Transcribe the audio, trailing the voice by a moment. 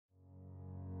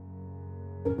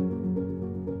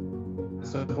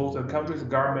Suppose a country's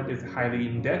government is highly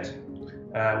in debt,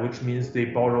 which means they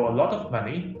borrow a lot of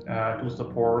money to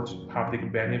support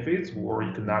public benefits or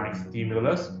economic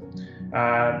stimulus.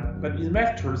 But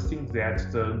investors think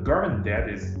that the government debt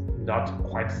is not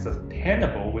quite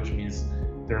sustainable, which means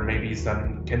there may be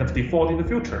some kind of default in the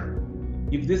future.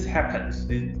 If this happens,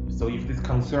 so if this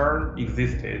concern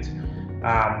existed,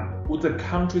 would the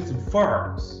country's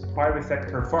firms, private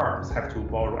sector firms, have to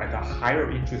borrow at a higher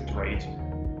interest rate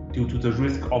due to the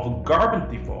risk of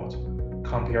government default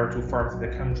compared to firms in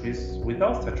the countries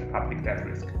without such a public debt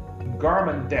risk?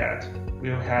 Government debt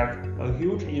will have a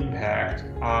huge impact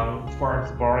on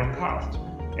firms' borrowing cost.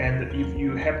 And if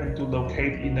you happen to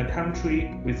locate in a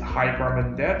country with high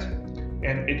government debt,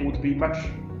 and it would be much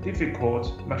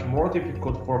more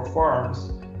difficult for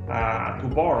firms to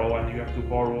borrow, and you have to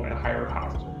borrow at a higher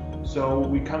cost. So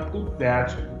we conclude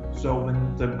that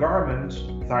when the government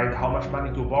decides how much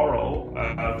money to borrow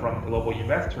from global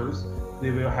investors,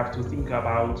 they will have to think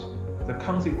about the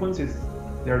consequences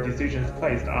their decisions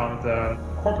placed on the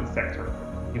corporate sector.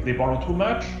 If they borrow too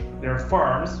much, their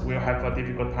firms will have a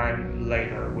difficult time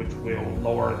later, which will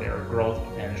lower their growth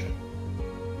potential.